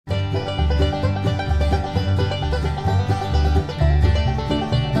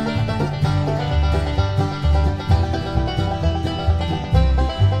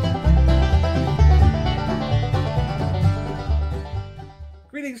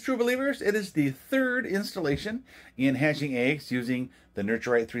Greetings, true believers. It is the third installation in hatching eggs using the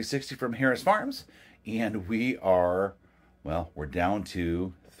Nurturite 360 from Harris Farms. And we are, well, we're down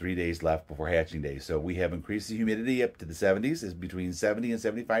to 3 days left before hatching day. So we have increased the humidity up to the 70s. It's between 70 and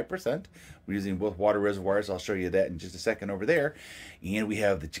 75%. We're using both water reservoirs. I'll show you that in just a second over there. And we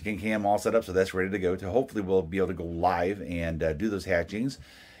have the chicken cam all set up, so that's ready to go. Hopefully we'll be able to go live and do those hatchings.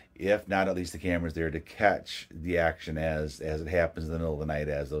 If not, at least the camera's there to catch the action as it happens in the middle of the night,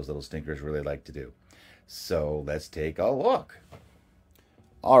 as those little stinkers really like to do. So let's take a look.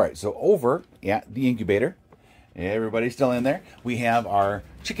 All right, so over at the incubator, everybody's still in there. We have our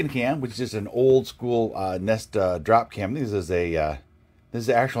chicken cam, which is just an old school Nest drop cam. This is the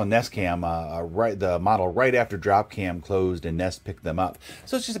actual Nest cam, the model right after drop cam closed and Nest picked them up.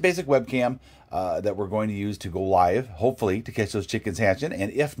 So it's just a basic webcam that we're going to use to go live, hopefully to catch those chickens hatching,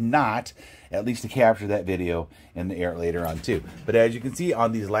 and if not, at least to capture that video in the air later on too. But as you can see,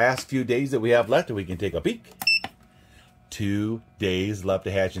 on these last few days that we have left, we can take a peek. 2 days left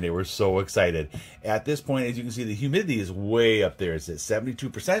to hatch, and they were so excited. At this point, as you can see, the humidity is way up there. It's at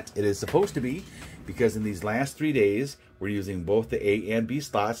 72%. It is supposed to be, because in these last 3 days, we're using both the A and B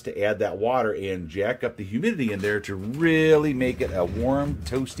slots to add that water and jack up the humidity in there to really make it a warm,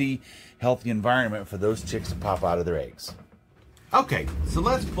 toasty, healthy environment for those chicks to pop out of their eggs. Okay, so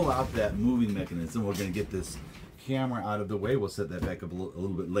let's pull out that moving mechanism. We're going to get this camera out of the way. We'll set that back up a little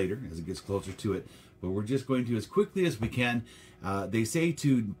bit later as it gets closer to it. But we're just going to, as quickly as we can, they say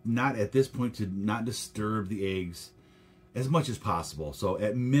to not, at this point, to not disturb the eggs as much as possible. So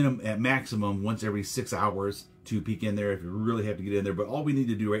at maximum, once every 6 hours to peek in there if you really have to get in there. But all we need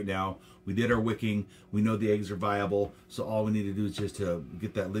to do right now, we did our wicking, we know the eggs are viable, so all we need to do is just to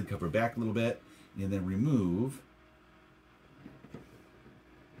get that lid cover back a little bit and then remove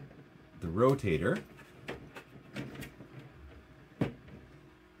the rotator.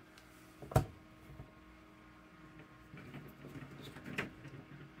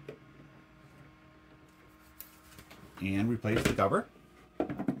 And replace the cover.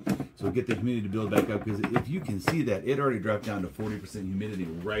 So we get the humidity to build back up, because if you can see that, it already dropped down to 40% humidity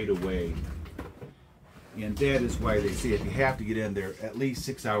right away. And that is why they say if you have to get in there at least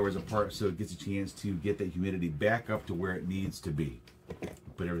 6 hours apart so it gets a chance to get that humidity back up to where it needs to be.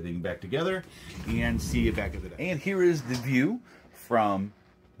 Put everything back together and see it back at the day. And here is the view from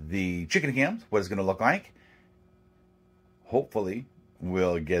the chicken cams, what it's going to look like. Hopefully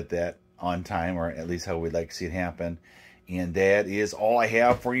we'll get that on time, or at least how we'd like to see it happen. And that is all I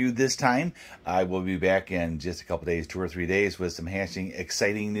have for you this time. I will be back in just a couple days, 2 or 3 days, with some hatching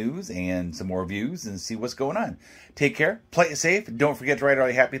exciting news and some more views and see what's going on. Take care, play it safe. Don't forget to write all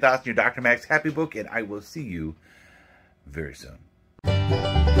your happy thoughts in your Dr. Max Happy Book, and I will see you very soon.